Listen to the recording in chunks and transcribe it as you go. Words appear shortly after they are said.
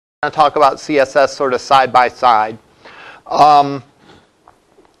to talk about CSS sort of side by side.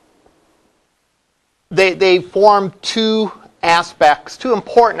 They form two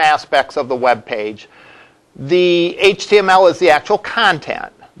important aspects of the web page. The HTML is the actual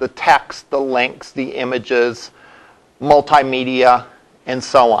content, the text, the links, the images, multimedia, and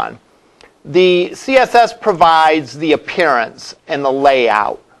so on. The CSS provides the appearance and the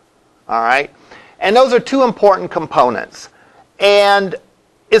layout. All right? And those are two important components. And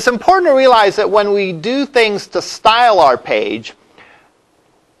it's important to realize that when we do things to style our page,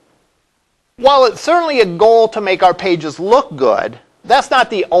 while it's certainly a goal to make our pages look good, that's not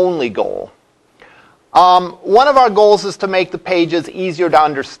the only goal. One of our goals is to make the pages easier to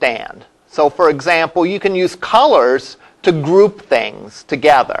understand. So for example, you can use colors to group things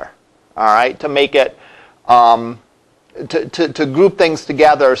together, all right, to make it, to group things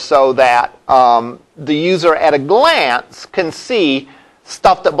together so that the user at a glance can see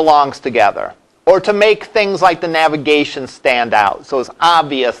stuff that belongs together. Or to make things like the navigation stand out. So it's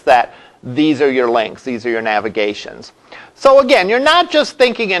obvious that these are your links, these are your navigations. So again, you're not just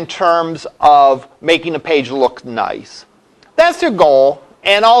thinking in terms of making the page look nice. That's your goal.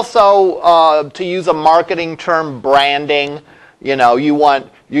 And also, to use a marketing term, branding. You know, you want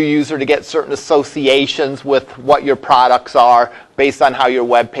your user to get certain associations with what your products are based on how your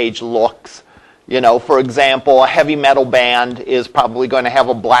web page looks. You know, for example, a heavy metal band is probably going to have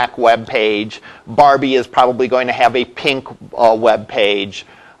a black web page. Barbie is probably going to have a pink web page.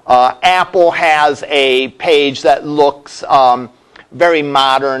 Apple has a page that looks very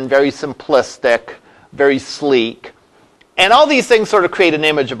modern, very simplistic, very sleek. And all these things sort of create an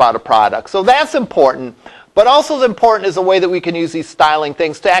image about a product. So that's important. But also as important is the way that we can use these styling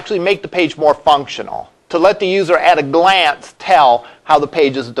things to actually make the page more functional. To let the user at a glance tell how the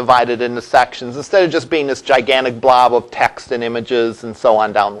page is divided into sections instead of just being this gigantic blob of text and images and so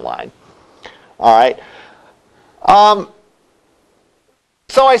on down the line. All right.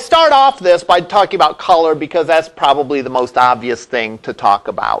 So I start off this by talking about color because that's probably the most obvious thing to talk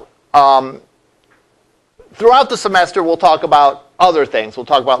about. Throughout the semester, we'll talk about other things. We'll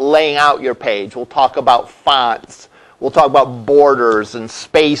talk about laying out your page. We'll talk about fonts. We'll talk about borders and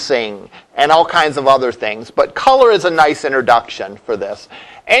spacing and all kinds of other things. But color is a nice introduction for this.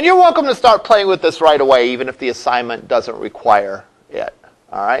 And you're welcome to start playing with this right away, even if the assignment doesn't require it.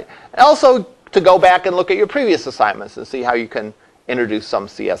 All right? And also to go back and look at your previous assignments and see how you can introduce some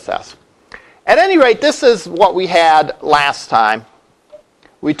CSS. At any rate, this is what we had last time.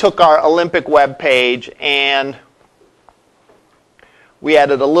 We took our Olympic web page and we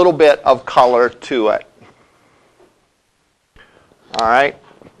added a little bit of color to it. All right.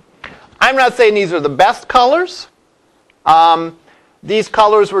 I'm not saying these are the best colors. These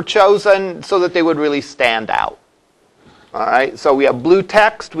colors were chosen so that they would really stand out. All right. So we have blue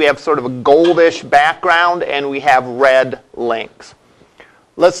text, we have sort of a goldish background, and we have red links.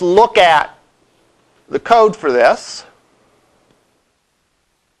 Let's look at the code for this.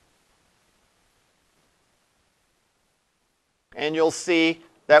 And you'll see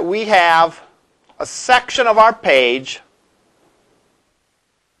that we have a section of our page.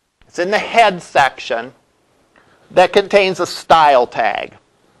 It's in the head section that contains a style tag.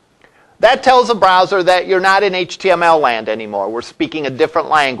 That tells the browser that you're not in HTML land anymore. We're speaking a different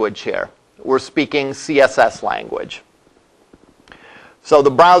language here. We're speaking CSS language. So the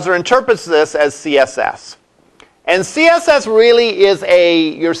browser interprets this as CSS. And CSS really is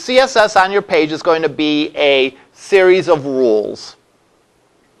your CSS on your page is going to be a series of rules.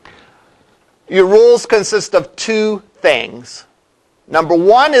 Your rules consist of two things. Number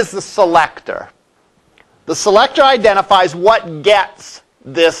one is the selector. The selector identifies what gets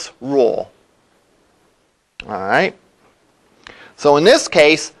this rule. All right? So in this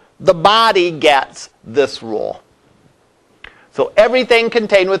case, the body gets this rule. So everything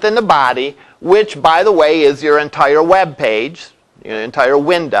contained within the body, which, by the way, is your entire web page, your entire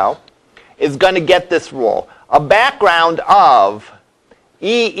window, is going to get this rule. A background of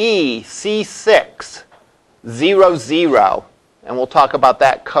CISS216, and we'll talk about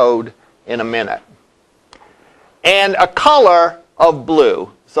that code in a minute. And a color of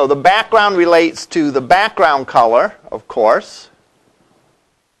blue. So the background relates to the background color, of course.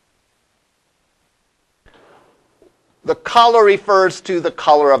 The color refers to the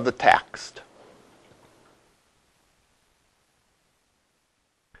color of the text.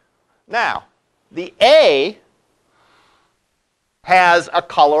 Now, the A has a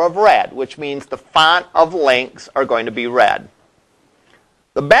color of red, which means the font of links are going to be red.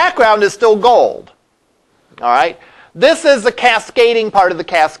 The background is still gold. All right? This is the cascading part of the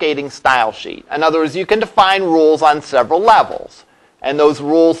cascading style sheet. In other words, you can define rules on several levels. And those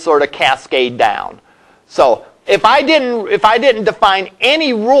rules sort of cascade down. So if I didn't define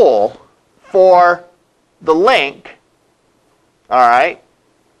any rule for the link, all right,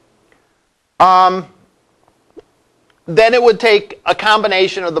 then it would take a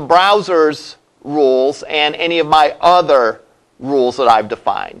combination of the browser's rules and any of my other rules that I've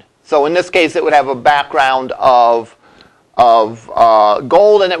defined. So in this case, it would have a background of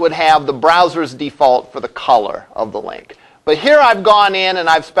gold, and it would have the browser's default for the color of the link. But here I've gone in and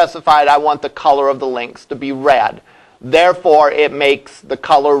I've specified I want the color of the links to be red. Therefore, it makes the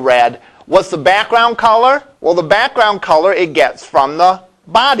color red. What's the background color? Well, the background color it gets from the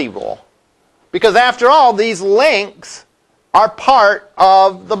body rule. Because after all, these links are part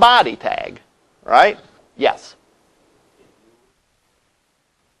of the body tag, right? Yes?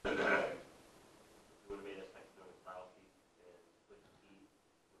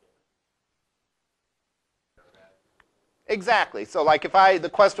 Exactly. So like the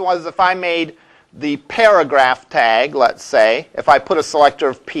question was if I made the paragraph tag, let's say, if I put a selector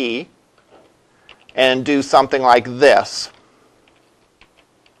of P and do something like this,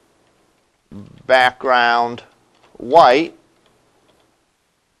 background white,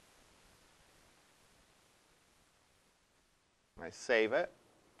 I save it,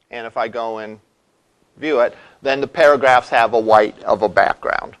 and if I go and view it, then the paragraphs have a white of a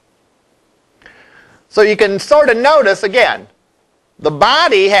background. So you can sort of notice, again, the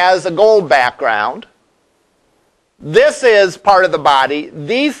body has a gold background. This is part of the body.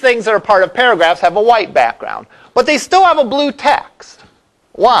 These things that are part of paragraphs have a white background. But they still have a blue text.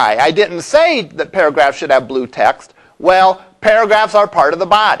 Why? I didn't say that paragraphs should have blue text. Well, paragraphs are part of the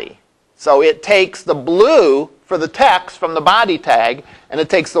body. So it takes the blue for the text from the body tag, and it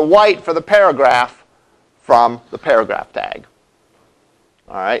takes the white for the paragraph from the paragraph tag.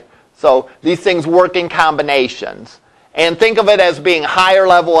 All right? So these things work in combinations. And think of it as being higher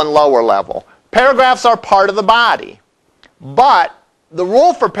level and lower level. Paragraphs are part of the body. But the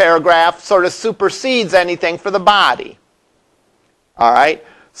rule for paragraph sort of supersedes anything for the body. All right?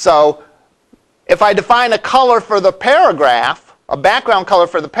 So if I define a color for the paragraph, a background color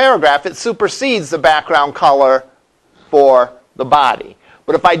for the paragraph, it supersedes the background color for the body.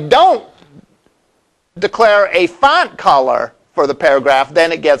 But if I don't declare a font color for the paragraph,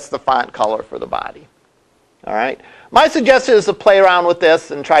 then it gets the font color for the body. All right? My suggestion is to play around with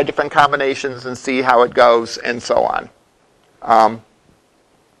this and try different combinations and see how it goes and so on.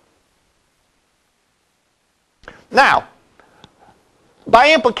 Now,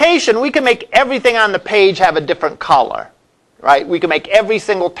 by implication, we can make everything on the page have a different color. Right? We can make every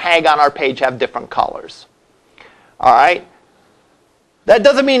single tag on our page have different colors. All right? That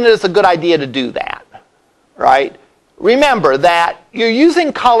doesn't mean that it's a good idea to do that. Right? Remember that you're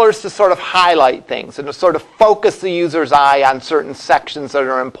using colors to sort of highlight things and to sort of focus the user's eye on certain sections that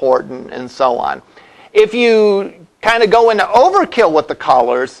are important and so on. If you kind of go into overkill with the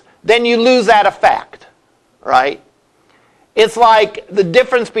colors, then you lose that effect, right? It's like the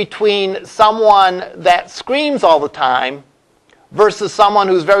difference between someone that screams all the time versus someone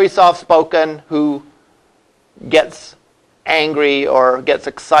who's very soft-spoken who gets angry or gets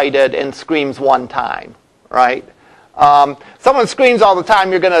excited and screams one time, right? Someone screams all the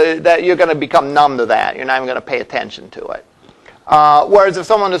time, you're gonna become numb to that. You're not even gonna pay attention to it. Whereas if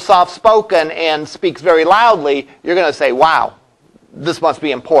someone is soft-spoken and speaks very loudly, you're gonna say, "Wow, this must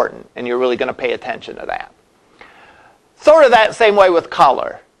be important," and you're really gonna pay attention to that. Sort of that same way with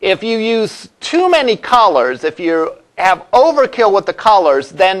color. If you use too many colors, if you have overkill with the colors,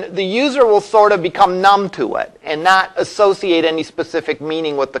 then the user will sort of become numb to it and not associate any specific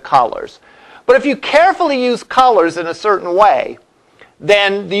meaning with the colors. But if you carefully use colors in a certain way,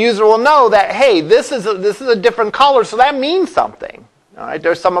 then the user will know that, hey, this is a different color, so that means something. All right?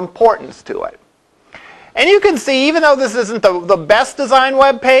 There's some importance to it. And you can see, even though this isn't the best designed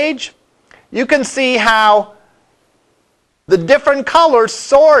web page, you can see how the different colors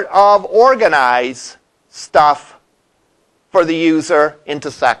sort of organize stuff for the user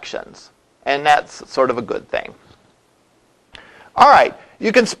into sections. And that's sort of a good thing. All right.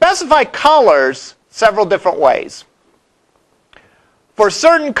 You can specify colors several different ways. For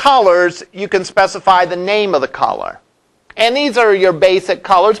certain colors, you can specify the name of the color. And these are your basic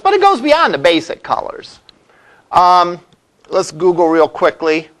colors, but it goes beyond the basic colors. Let's Google real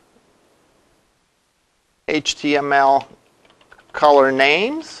quickly. HTML color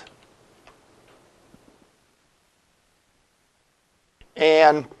names.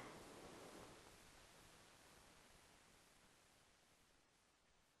 And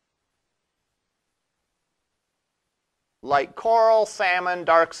light coral, salmon,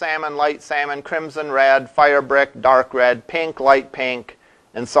 dark salmon, light salmon, crimson red, fire brick, dark red, pink, light pink,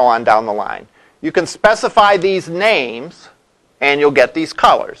 and so on down the line. You can specify these names and you'll get these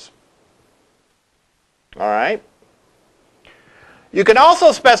colors. All right? You can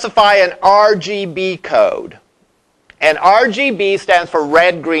also specify an RGB code. And RGB stands for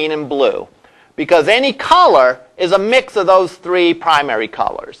red, green, and blue, because any color is a mix of those three primary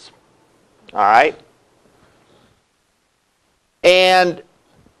colors. All right? And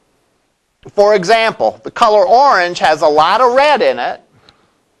for example, the color orange has a lot of red in it,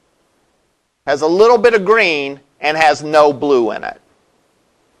 has a little bit of green, and has no blue in it.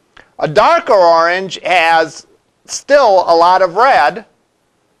 A darker orange has still a lot of red.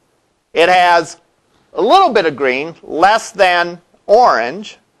 It has a little bit of green, less than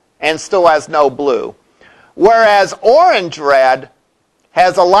orange, and still has no blue. Whereas orange-red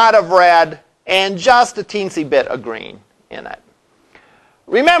has a lot of red and just a teensy bit of green in it.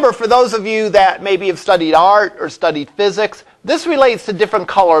 Remember, for those of you that maybe have studied art or studied physics, this relates to different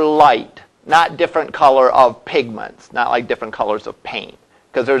color light, not different color of pigments, not like different colors of paint,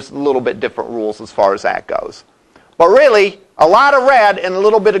 because there's a little bit different rules as far as that goes. But really, a lot of red and a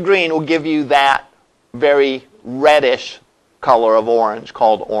little bit of green will give you that very reddish color of orange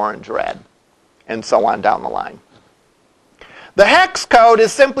called orange-red, and so on down the line. The hex code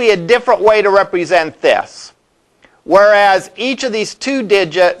is simply a different way to represent this, whereas each of these 2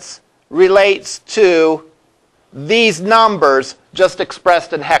 digits relates to these numbers just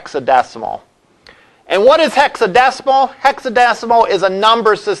expressed in hexadecimal. And what is hexadecimal? Hexadecimal is a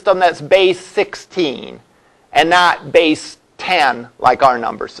number system that's base 16 and not base 10 like our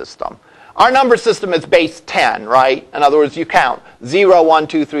number system. Our number system is base 10, right? In other words, you count 0, 1,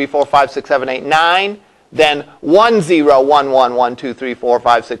 2, 3, 4, 5, 6, 7, 8, 9. Then 1, 0, 1, 1, 1, 2, 3, 4,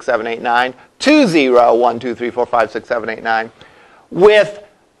 5, 6, 7, 8, 9. 2, 0, 1, 2, 3, 4, 5, 6, 7, 8, 9. With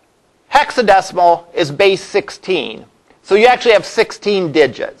hexadecimal is base 16. So you actually have 16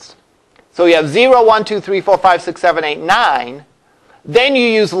 digits. So you have 0, 1, 2, 3, 4, 5, 6, 7, 8, 9. Then you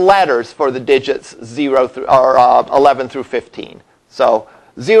use letters for the digits 0 through, or 11 through 15. So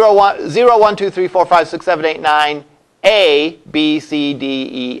 0, 1, 2, 3, 4, 5, 6, 7, 8, 9, A, B, C, D,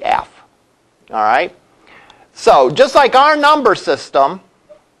 E, F. All right? So just like our number system,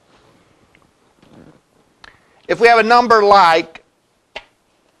 if we have a number like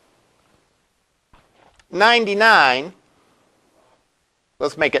 99,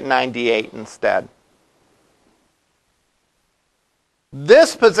 let's make it 98 instead.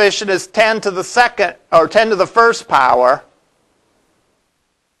 This position is 10 to the second, or 10 to the first power.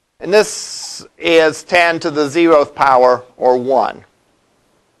 And this is 10 to the 0th power, or 1.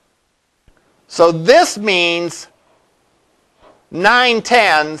 So this means 9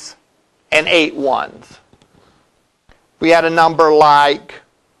 tens and 8 ones. We had a number like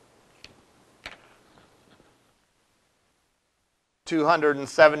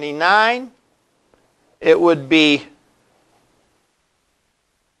 279. It would be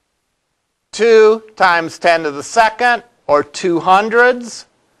 2 times 10 to the second, or 200s.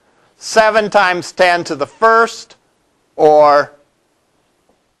 7 times 10 to the first, or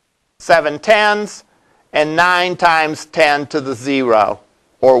 7 tens, and 9 times 10 to the 0,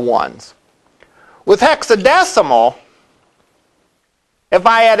 or 1s. With hexadecimal, if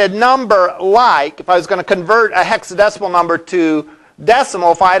I had a number like, if I was going to convert a hexadecimal number to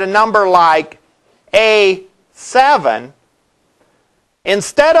decimal, if I had a number like A7,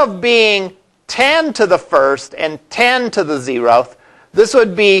 instead of being 10 to the first and 10 to the 0th, this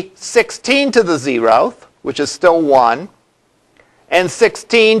would be 16 to the 0th, which is still 1, and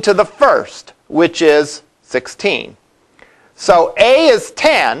 16 to the first, which is 16. So A is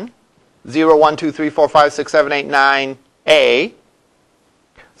 10, 0, 1, 2, 3, 4, 5, 6, 7, 8, 9, A.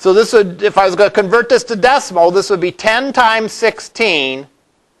 So this would, if I was going to convert this to decimal, this would be 10 times 16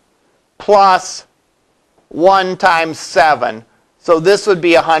 plus 1 times 7. So this would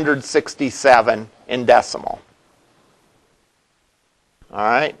be 167 in decimal. All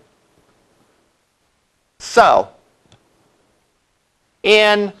right? So,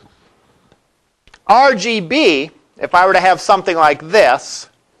 in RGB, if I were to have something like this,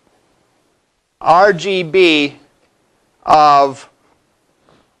 RGB of,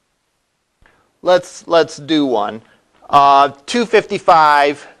 let's do one,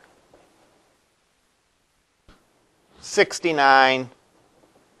 255, 69,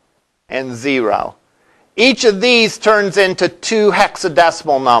 and 0. Each of these turns into 2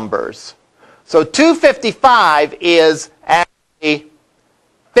 hexadecimal numbers. So 255 is actually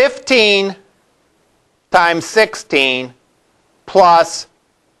 15 times 16 plus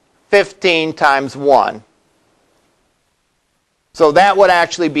 15 times 1. So that would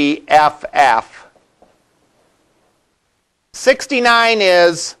actually be FF. 69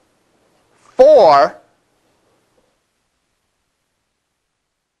 is 4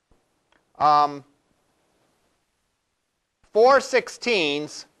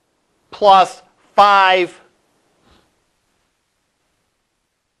 4/16 plus 5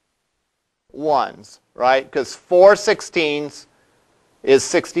 1s, right? Because 4/16 is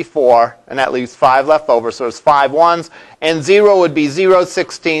 64, and that leaves 5 left over, so there's 5 1s, and 0 would be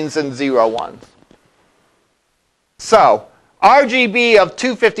 0/16 and 0 1s. So RGB of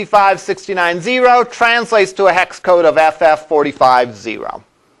 255.69.0 translates to a hex code of FF45.0,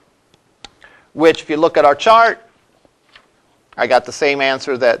 which if you look at our chart, I got the same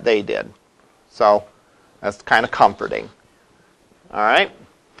answer that they did. So that's kind of comforting. All right?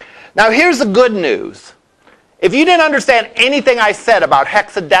 Now here's the good news. If you didn't understand anything I said about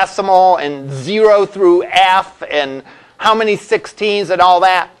hexadecimal and 0 through F and how many 16s and all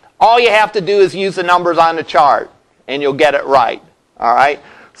that, all you have to do is use the numbers on the chart and you'll get it right. All right?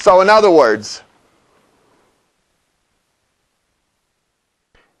 So in other words,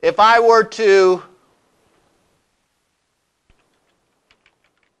 if I were to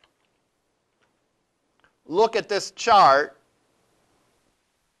look at this chart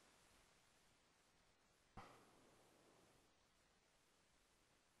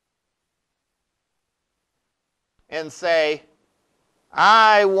and say,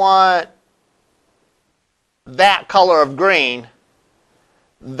 I want that color of green,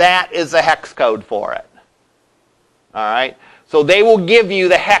 that is a hex code for it. All right? So they will give you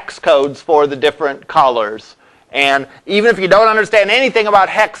the hex codes for the different colors. And even if you don't understand anything about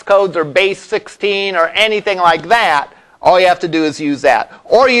hex codes or base 16 or anything like that, all you have to do is use that.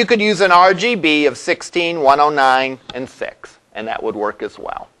 Or you could use an RGB of 16, 109, and 6, and that would work as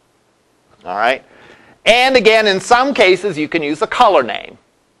well. All right? And again, in some cases, you can use a color name.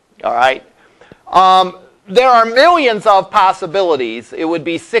 All right? There are millions of possibilities. It would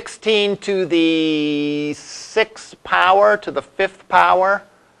be 16 to the 6th power, to the 5th power,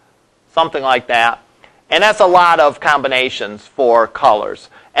 something like that. And that's a lot of combinations for colors.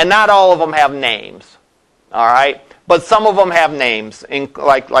 And not all of them have names. All right? But some of them have names,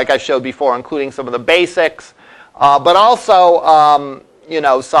 like I showed before, including some of the basics. But also,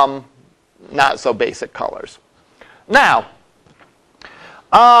 some not so basic colors. Now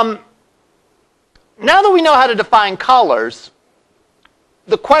that we know how to define colors,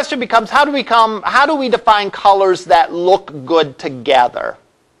 the question becomes, how do we define colors that look good together?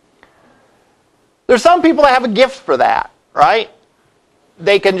 There's some people that have a gift for that, right?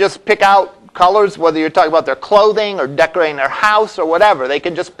 They can just pick out colors, whether you're talking about their clothing or decorating their house or whatever. They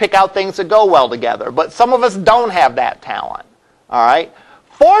can just pick out things that go well together. But some of us don't have that talent, all right?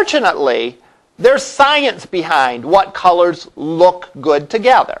 Fortunately, there's science behind what colors look good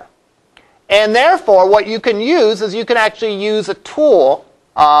together. And therefore, what you can use is you can actually use a tool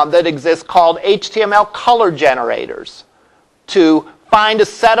that exists called HTML color generators to find a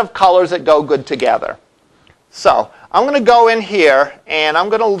set of colors that go good together. So I'm going to go in here and I'm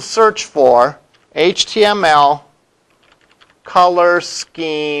going to search for HTML color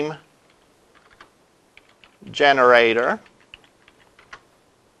scheme generator.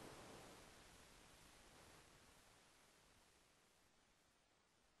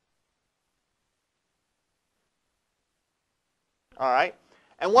 All right.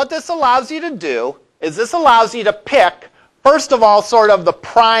 And what this allows you to do is this allows you to pick, first of all, sort of the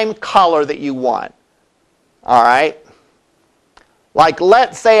prime color that you want. All right. Like,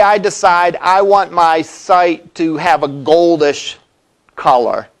 let's say I decide I want my site to have a goldish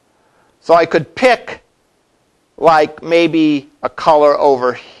color. So I could pick, like, maybe a color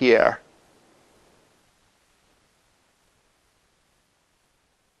over here.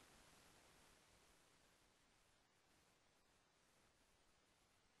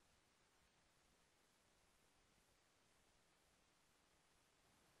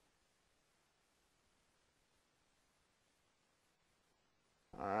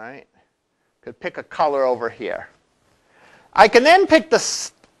 All right. Could pick a color over here. I can then pick the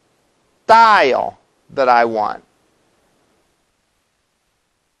style that I want.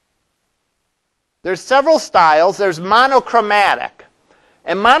 There's several styles. There's monochromatic.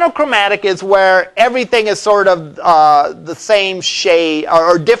 And monochromatic is where everything is sort of the same shade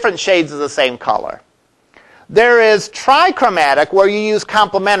or different shades of the same color. There is trichromatic where you use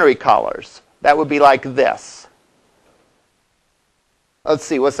complementary colors. That would be like this. Let's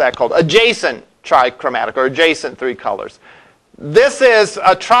see, what's that called? Adjacent trichromatic, or adjacent 3 colors. This is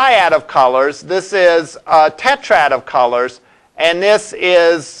a triad of colors. This is a tetrad of colors. And this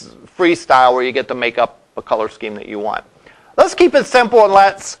is freestyle, where you get to make up a color scheme that you want.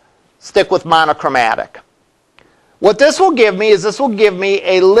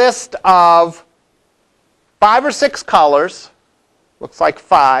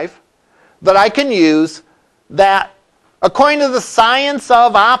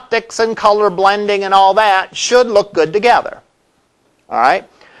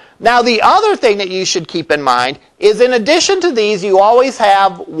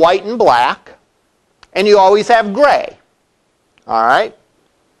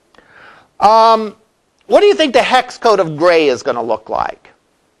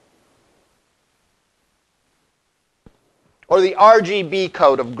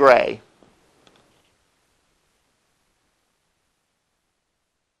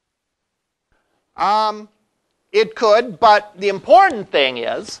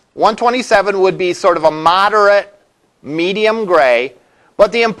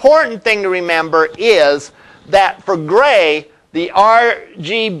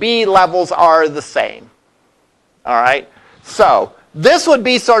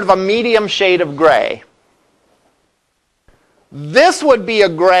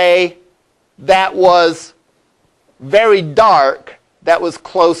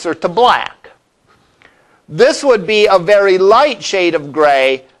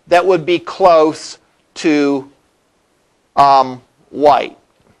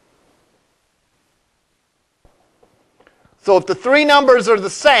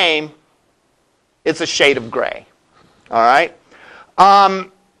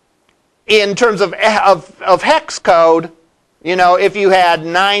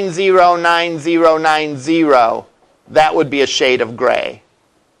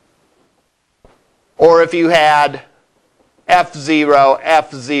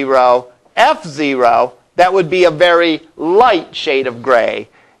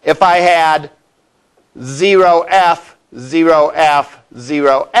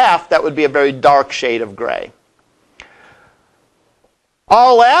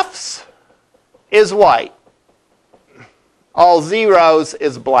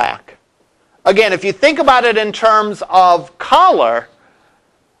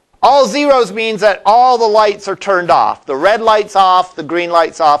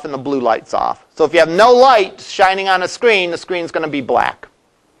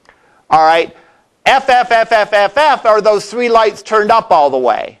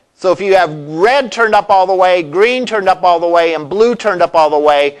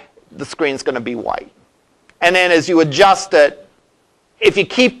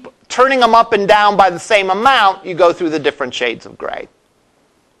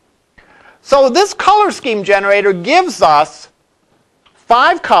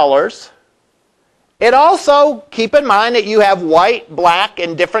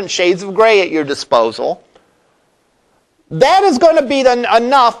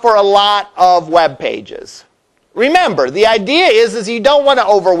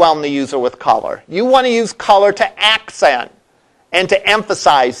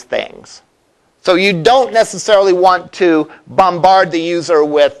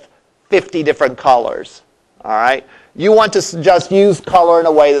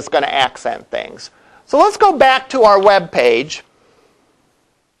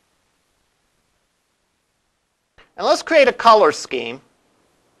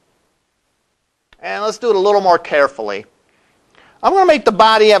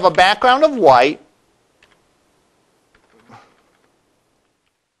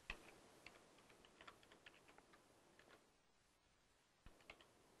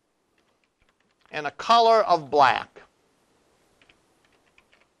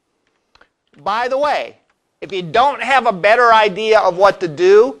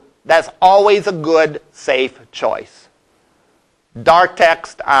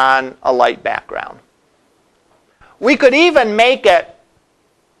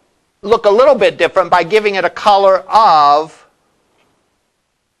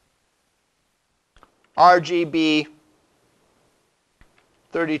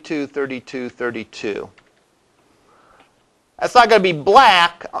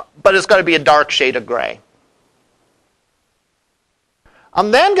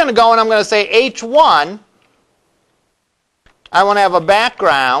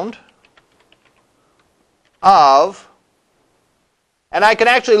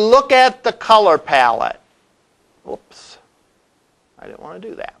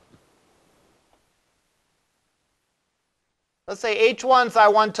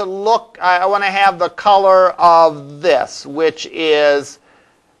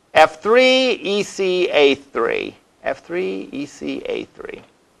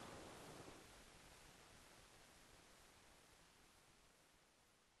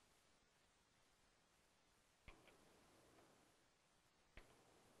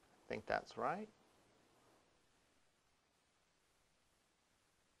 think that's right.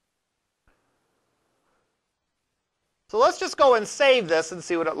 So let's just go and save this and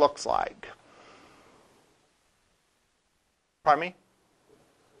see what it looks like. Pardon me?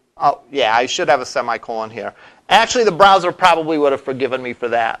 Oh, yeah, I should have a semicolon here. Actually, the browser probably would have forgiven me for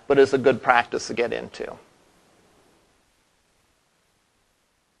that, but it's a good practice to get into.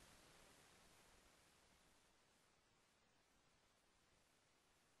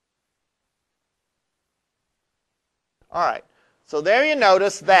 All right, so there you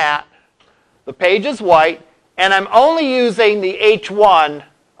notice that the page is white, and I'm only using the H1.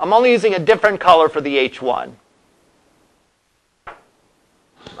 I'm only using a different color for the H1.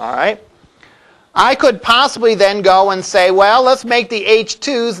 All right. I could possibly then go and say, well, let's make the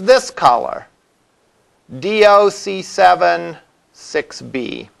H2s this color,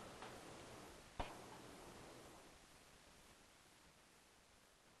 CISS216B.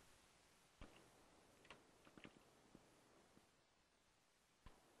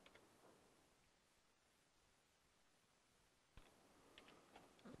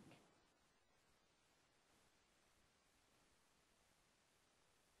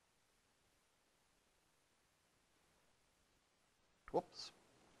 Whoops.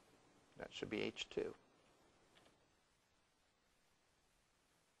 That should be H2.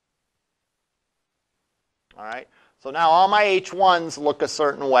 All right. So now all my H1s look a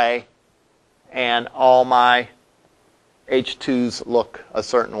certain way, and all my H2s look a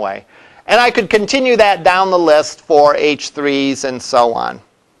certain way. And I could continue that down the list for H3s and so on.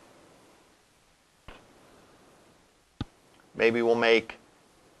 Maybe we'll make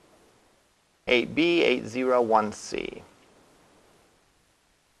 8B, 801C.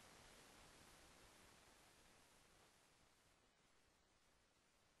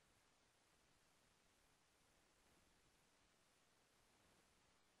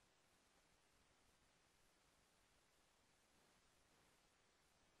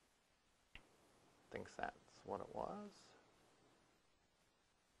 I think that's what it was.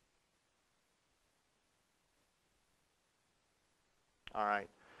 All right,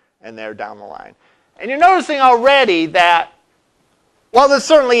 and they're down the line. And you're noticing already that, while this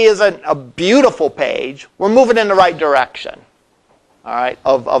certainly isn't a beautiful page, we're moving in the right direction, all right,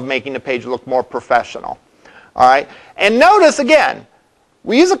 of making the page look more professional. All right, and notice again,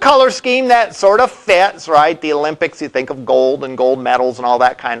 we use a color scheme that sort of fits, right? The Olympics, you think of gold and gold medals and all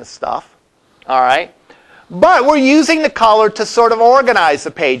that kind of stuff. All right, but we're using the color to sort of organize the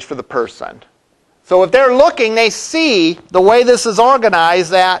page for the person. So if they're looking, they see the way this is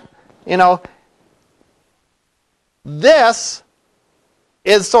organized that, you know, this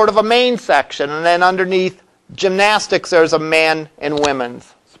is sort of a main section, and then underneath gymnastics there's a men and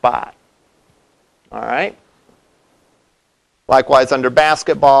women's spot. All right. Likewise under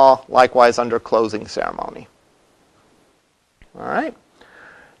basketball, likewise under closing ceremony. All right.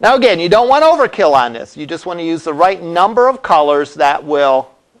 Now again, you don't want overkill on this. You just want to use the right number of colors that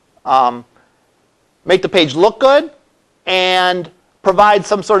will make the page look good and provide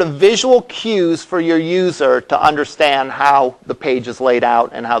some sort of visual cues for your user to understand how the page is laid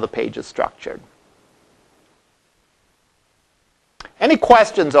out and how the page is structured. Any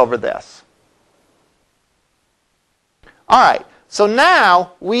questions over this? All right, so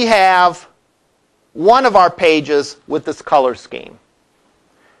now we have one of our pages with this color scheme.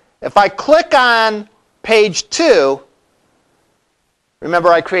 If I click on page 2, remember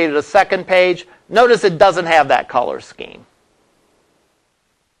I created a second page, notice it doesn't have that color scheme.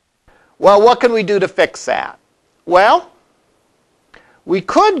 Well, what can we do to fix that? Well, we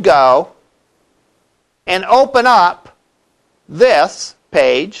could go and open up this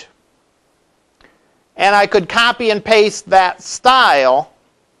page, and I could copy and paste that style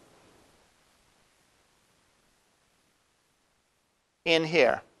in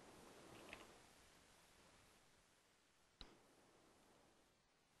here.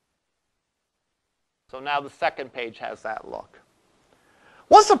 So now the second page has that look.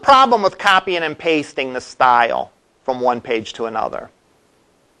 What's the problem with copying and pasting the style from one page to another?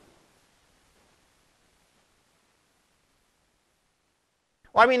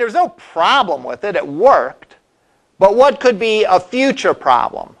 Well, I mean, there's no problem with it. It worked. But what could be a future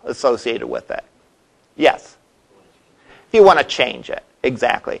problem associated with it? Yes? If you want to change it.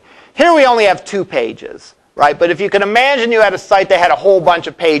 Exactly. Here we only have 2 pages, right? But if you can imagine you had a site that had a whole bunch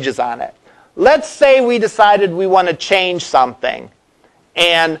of pages on it. Let's say we decided we want to change something.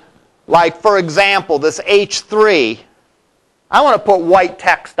 And like, for example, this H3, I want to put white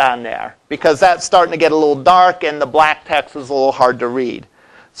text on there because that's starting to get a little dark and the black text is a little hard to read.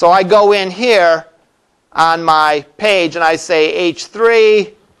 So I go in here on my page and I say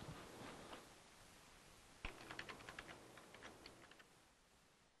H3,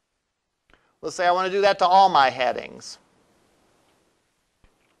 Let's say I want to do that to all my headings.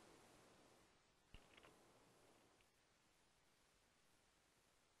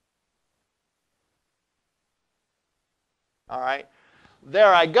 All right,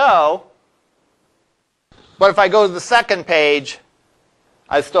 there I go. But if I go to the second page,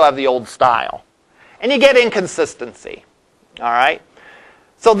 I still have the old style. And you get inconsistency. All right?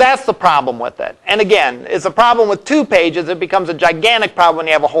 So that's the problem with it. And again, it's a problem with 2 pages. It becomes a gigantic problem when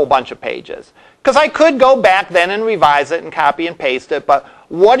you have a whole bunch of pages. Because I could go back then and revise it and copy and paste it, but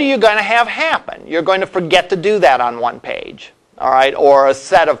what are you going to have happen? You're going to forget to do that on 1 page, all right, or a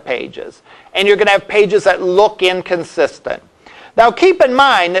set of pages. And you're going to have pages that look inconsistent. Now keep in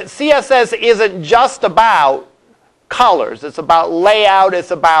mind that CSS isn't just about colors. It's about layout. It's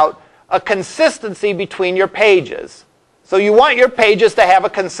about a consistency between your pages. So you want your pages to have a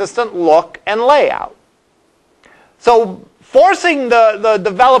consistent look and layout. So forcing the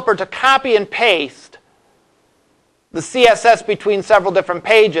developer to copy and paste the CSS between several different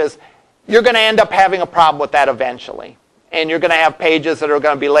pages, you're going to end up having a problem with that eventually. And you're going to have pages that are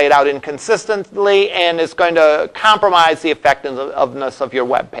going to be laid out inconsistently, and it's going to compromise the effectiveness of your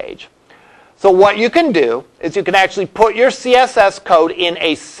web page. So what you can do is you can actually put your CSS code in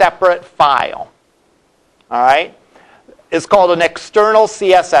a separate file. All right? It's called an external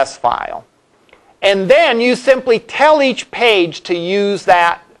CSS file. And then you simply tell each page to use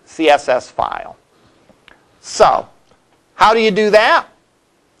that CSS file. So, how do you do that?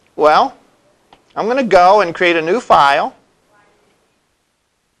 Well, I'm going to go and create a new file.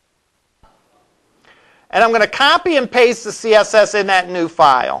 And I'm going to copy and paste the CSS in that new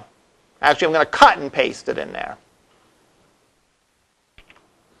file. Actually, I'm going to cut and paste it in there.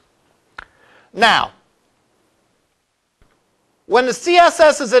 Now, when the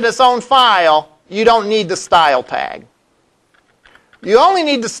CSS is in its own file, you don't need the style tag. You only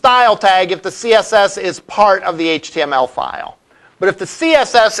need the style tag if the CSS is part of the HTML file. But if the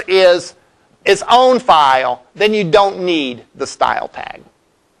CSS is its own file, then you don't need the style tag.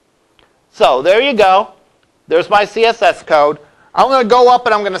 So there you go. There's my CSS code. I'm going to go up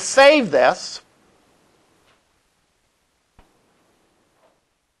and I'm going to save this.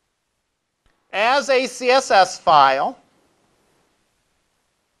 As a CSS file.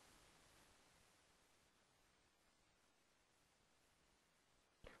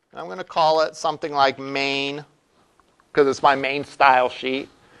 I'm going to call it something like main, because it's my main style sheet.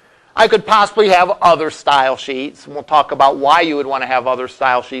 I could possibly have other style sheets, and we'll talk about why you would want to have other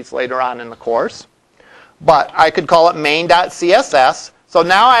style sheets later on in the course. But I could call it main.css. So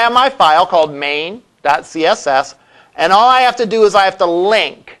now I have my file called main.css, and all I have to do is I have to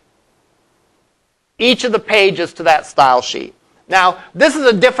link each of the pages to that style sheet. Now, this is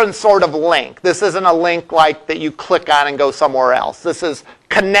a different sort of link. This isn't a link like that you click on and go somewhere else. This is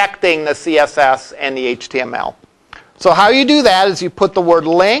connecting the CSS and the HTML. So how you do that is you put the word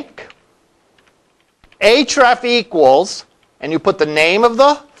link, href equals, and you put the name of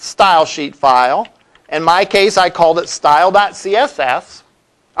the style sheet file. In my case, I called it style.css.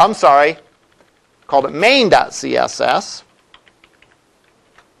 I'm sorry, called it main.css.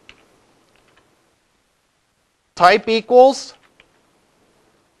 Type equals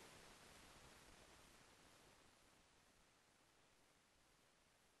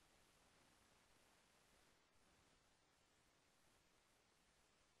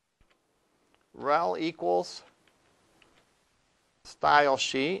rel equals style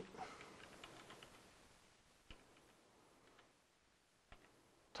sheet.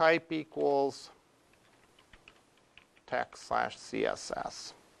 Type equals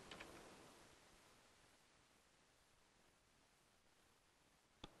text/CSS.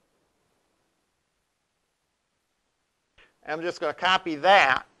 I'm just going to copy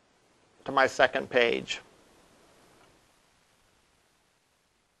that to my second page.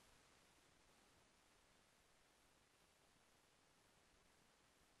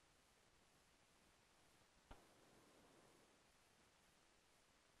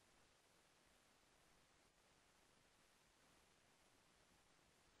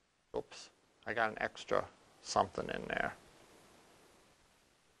 Oops, I got an extra something in there.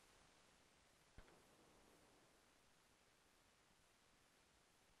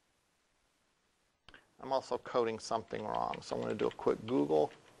 I'm also coding something wrong, so I'm going to do a quick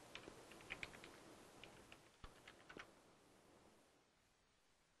Google.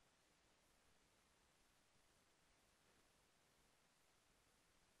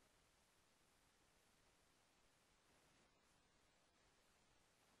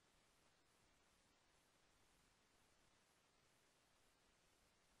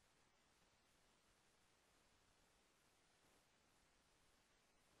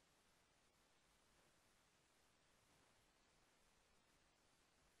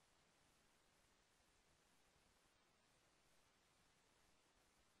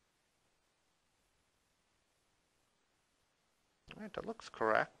 right, that looks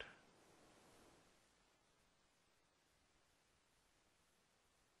correct.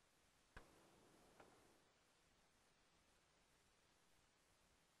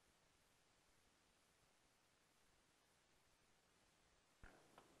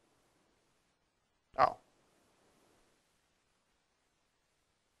 Oh.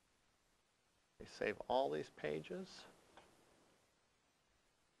 We save all these pages.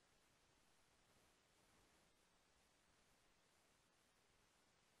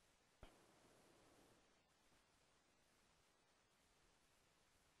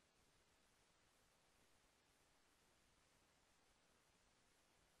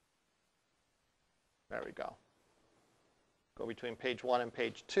 There we go. Go between page 1 and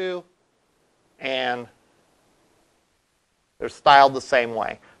page 2, and they're styled the same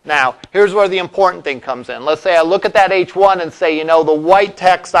way. Now, here's where the important thing comes in. Let's say I look at that H1 and say, you know, the white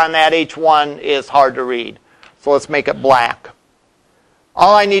text on that H1 is hard to read. So let's make it black.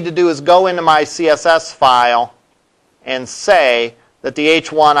 All I need to do is go into my CSS file and say that the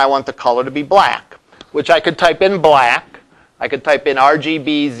H1, I want the color to be black, which I could type in black. I could type in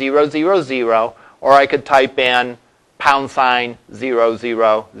RGB 000, or I could type in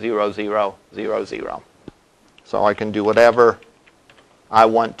 $000000. So I can do whatever I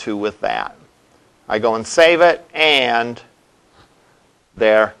want to with that. I go and save it, and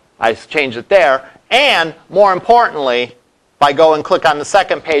there, I change it there. And more importantly, if I go and click on the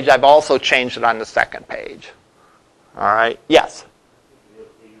second page, I've also changed it on the second page. All right? Yes?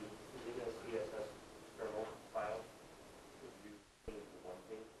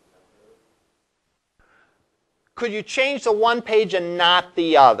 Could you change the one page and not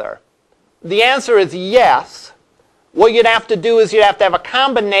the other? The answer is yes. What you'd have to do is you'd have to have a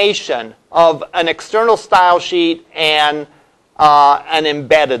combination of an external style sheet and an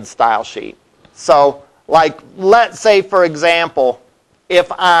embedded style sheet. So, like, let's say, for example,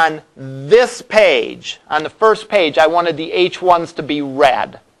 if on this page, on the first page, I wanted the H1s to be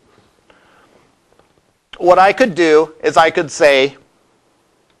red, what I could do is I could say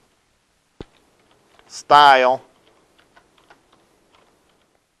style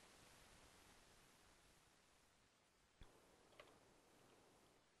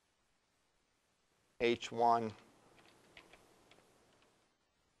H1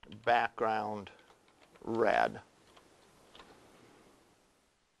 background red.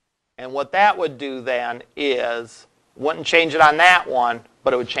 And what that would do then is, wouldn't change it on that one,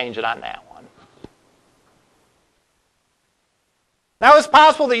 but it would change it on that one. Now it's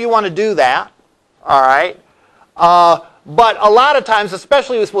possible that you want to do that, all right? But a lot of times,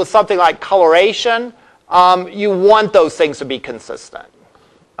 especially with something like coloration, you want those things to be consistent.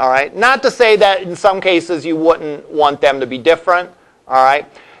 All right? Not to say that in some cases you wouldn't want them to be different. All right?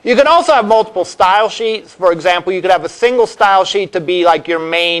 You can also have multiple style sheets. For example, you could have a single style sheet to be like your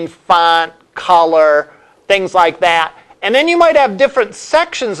main font, color, things like that. And then you might have different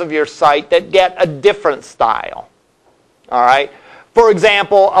sections of your site that get a different style. All right? For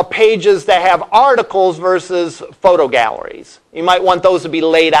example, pages that have articles versus photo galleries. You might want those to be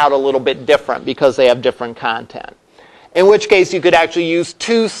laid out a little bit different because they have different content. In which case you could actually use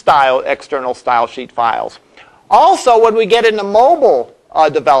two external style sheet files. Also, when we get into mobile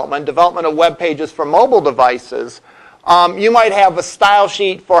development of web pages for mobile devices, you might have a style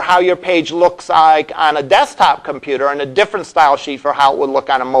sheet for how your page looks like on a desktop computer and a different style sheet for how it would look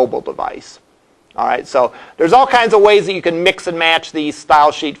on a mobile device. All right, so there's all kinds of ways that you can mix and match these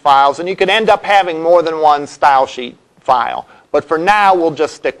style sheet files, and you can end up having more than one style sheet file. But for now, we'll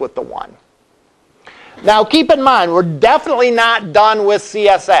just stick with the one. Now, keep in mind, we're definitely not done with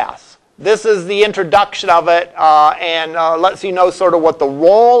CSS. This is the introduction of it and lets you know sort of what the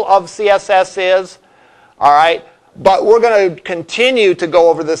role of CSS is. All right? But we're going to continue to go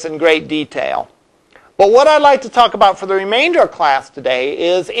over this in great detail. But what I'd like to talk about for the remainder of class today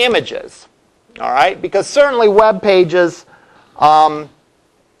is images. All right? Because certainly web pages,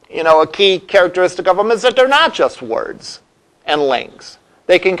 you know, a key characteristic of them is that they're not just words and links.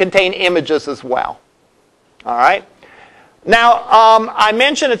 They can contain images as well. All right. Now, I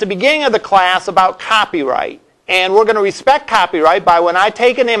mentioned at the beginning of the class about copyright. And we're going to respect copyright by when I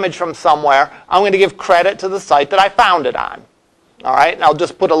take an image from somewhere, I'm going to give credit to the site that I found it on. All right. And I'll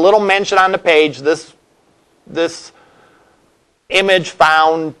just put a little mention on the page, this image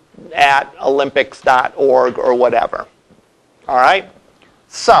found at olympics.org or whatever. All right.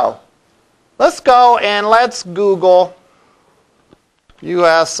 So let's go and let's Google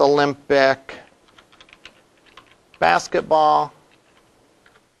U.S. Olympic basketball,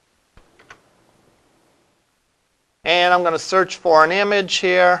 and I'm going to search for an image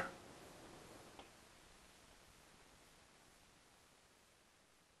here.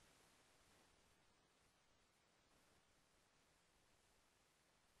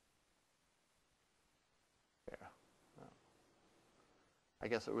 I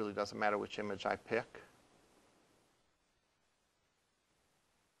guess it really doesn't matter which image I pick.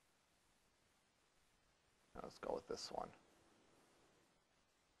 Let's go with this one.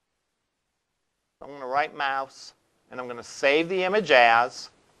 I'm going to right mouse, and I'm going to save the image as,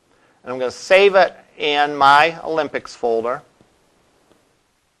 and I'm going to save it in my Olympics folder.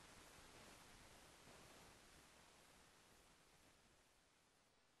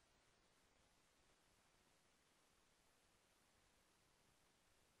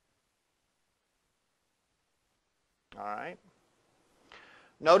 All right.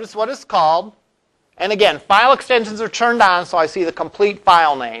 Notice what it's called. And again, file extensions are turned on, so I see the complete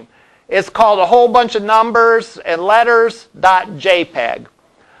file name. It's called a whole bunch of numbers and letters .jpeg.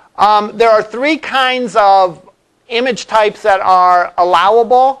 There are three kinds of image types that are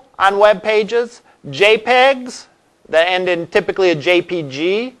allowable on web pages. JPEGs that end in typically a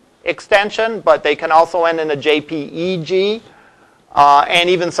JPG extension, but they can also end in a JPEG and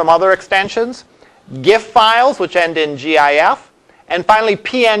even some other extensions. GIF files, which end in GIF. And finally,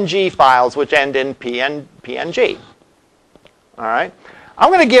 PNG files, which end in PNG. All right. I'm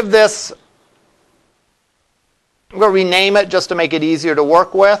going to give this, I'm going to rename it just to make it easier to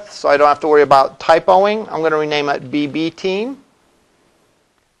work with, so I don't have to worry about typoing. I'm going to rename it BB Team.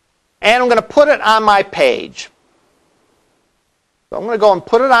 And I'm going to put it on my page. So I'm going to go and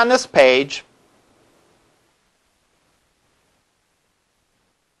put it on this page.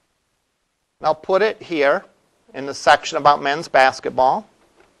 I'll put it here in the section about men's basketball.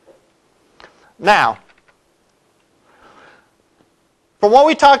 Now, from what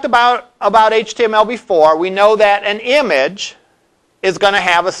we talked about HTML before, we know that an image is going to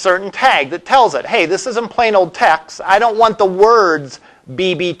have a certain tag that tells it, hey, this isn't plain old text. I don't want the words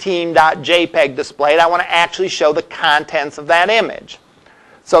bbteam.jpg displayed. I want to actually show the contents of that image.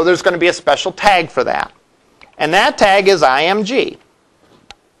 So there's going to be a special tag for that. And that tag is IMG.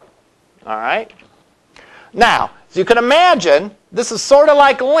 All right? Now, as you can imagine, this is sort of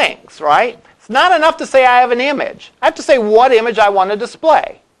like links, right? It's not enough to say I have an image. I have to say what image I want to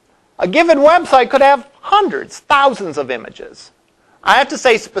display. A given website could have hundreds, thousands of images. I have to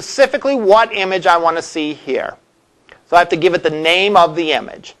say specifically what image I want to see here. So I have to give it the name of the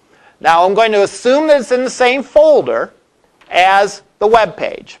image. Now, I'm going to assume that it's in the same folder as the web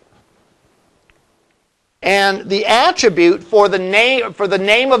page. And the attribute for the name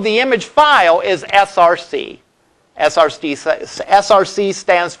of the image file is SRC. SRC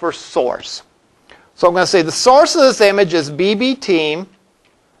stands for source. So I'm going to say the source of this image is bbteam.jpg,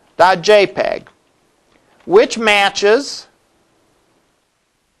 which matches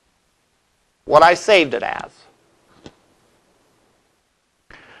what I saved it as.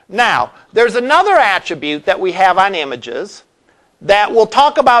 Now, there's another attribute that we have on images that we'll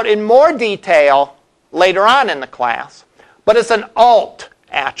talk about in more detail later on in the class, but it's an alt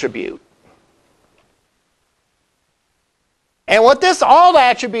attribute. And what this alt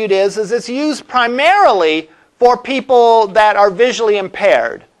attribute is it's used primarily for people that are visually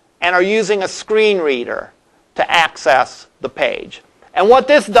impaired and are using a screen reader to access the page. And what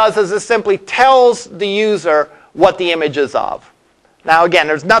this does is it simply tells the user what the image is of. Now again,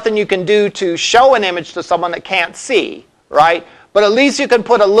 there's nothing you can do to show an image to someone that can't see, right? But at least you can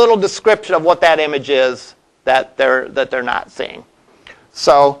put a little description of what that image is that they're not seeing.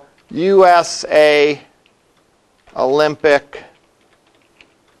 So, USA Olympic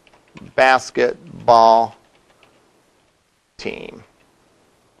basketball team.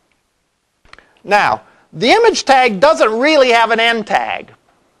 Now, the image tag doesn't really have an end tag.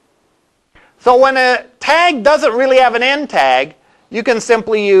 So when a tag doesn't really have an end tag, you can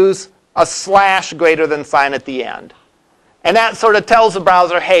simply use a / greater than sign at the end. And that sort of tells the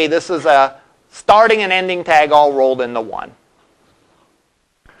browser, hey, this is a starting and ending tag all rolled into one.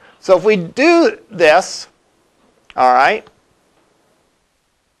 So if we do this, all right,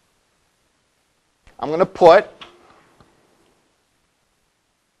 I'm going to put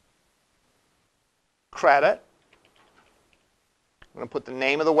credit. I'm going to put the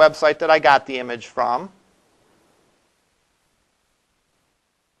name of the website that I got the image from.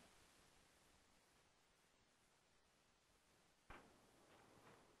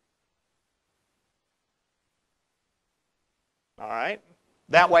 All right.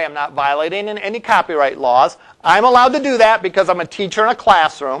 That way I'm not violating any copyright laws. I'm allowed to do that because I'm a teacher in a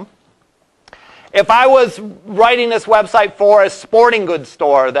classroom. If I was writing this website for a sporting goods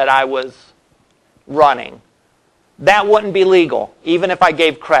store that I was running, that wouldn't be legal, even if I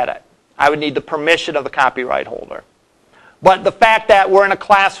gave credit. I would need the permission of the copyright holder. But the fact that we're in a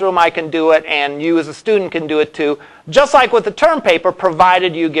classroom, I can do it, and you as a student can do it too, just like with the term paper,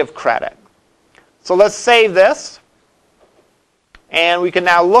 provided you give credit. So let's save this. And we can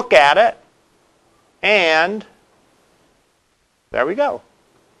now look at it, and there we go.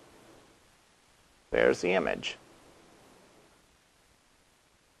 There's the image.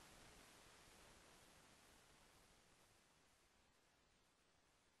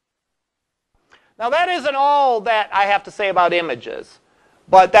 Now that isn't all that I have to say about images,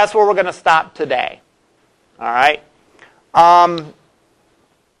 but that's where we're going to stop today. All right?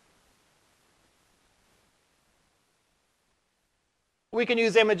 We can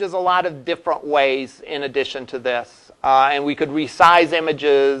use images a lot of different ways in addition to this. And we could resize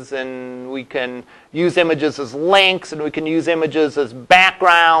images, and we can use images as links, and we can use images as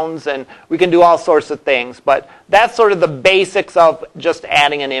backgrounds, and we can do all sorts of things. But that's sort of the basics of just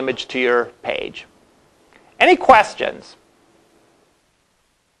adding an image to your page. Any questions?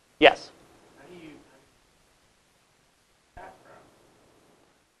 Yes?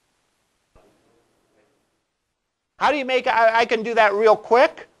 How do you make, I can do that real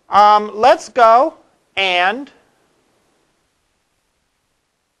quick. Let's go and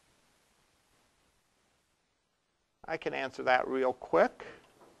I can answer that real quick.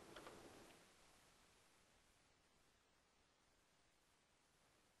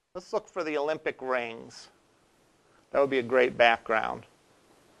 Let's look for the Olympic rings. That would be a great background.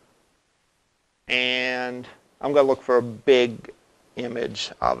 And I'm going to look for a big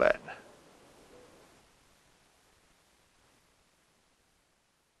image of it.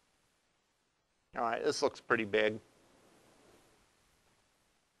 All right, this looks pretty big.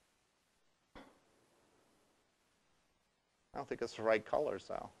 I don't think it's the right colors,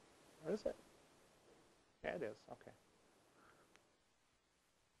 though. Or is it? Yeah, it is. Okay.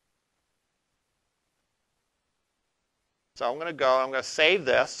 So I'm going to save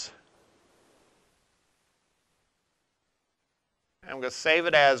this. I'm going to save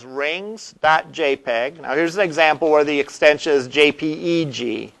it as rings.jpg. Now here's an example where the extension is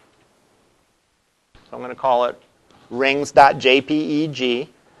JPEG. So I'm going to call it rings.jpeg.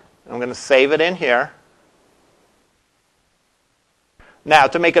 I'm going to save it in here. Now,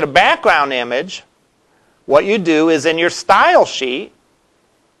 to make it a background image, what you do is in your style sheet,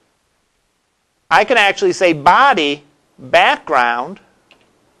 I can actually say body background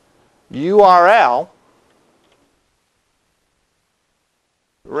URL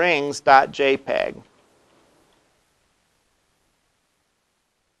rings.jpg.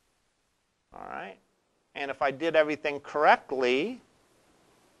 All right. And if I did everything correctly,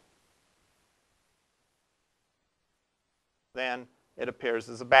 then it appears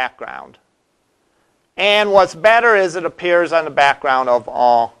as a background. And what's better is it appears on the background of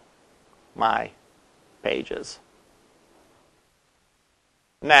all my pages.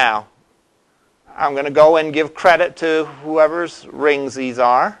 Now, I'm going to go and give credit to whoever's rings these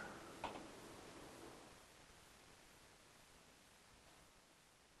are.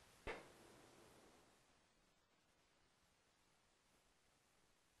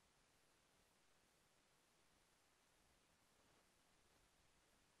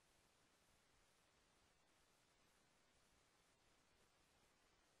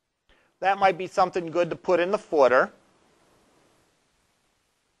 That might be something good to put in the footer.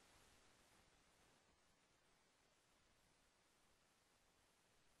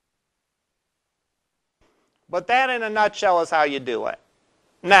 But that, in a nutshell, is how you do it.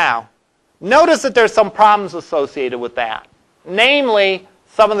 Now, notice that there's some problems associated with that. Namely,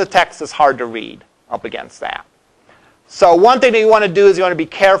 some of the text is hard to read up against that. So one thing that you want to do is you want to be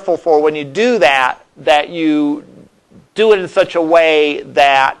careful for when you do that, that you do it in such a way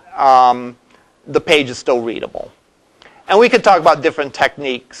that the page is still readable. And we could talk about different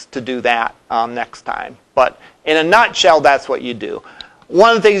techniques to do that next time. But in a nutshell, that's what you do.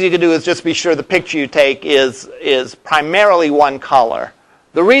 One of the things you can do is just be sure the picture you take is primarily one color.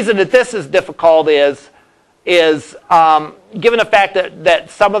 The reason that this is difficult is given the fact that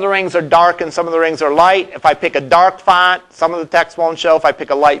some of the rings are dark and some of the rings are light, if I pick a dark font, some of the text won't show. If I pick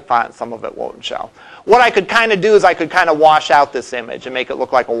a light font, some of it won't show. What I could kind of do is I could kind of wash out this image and make it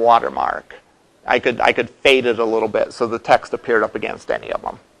look like a watermark. I could fade it a little bit so the text appeared up against any of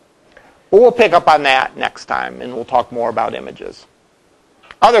them. But we'll pick up on that next time, and we'll talk more about images.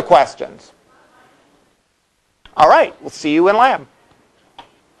 Other questions? All right, we'll see you in lab.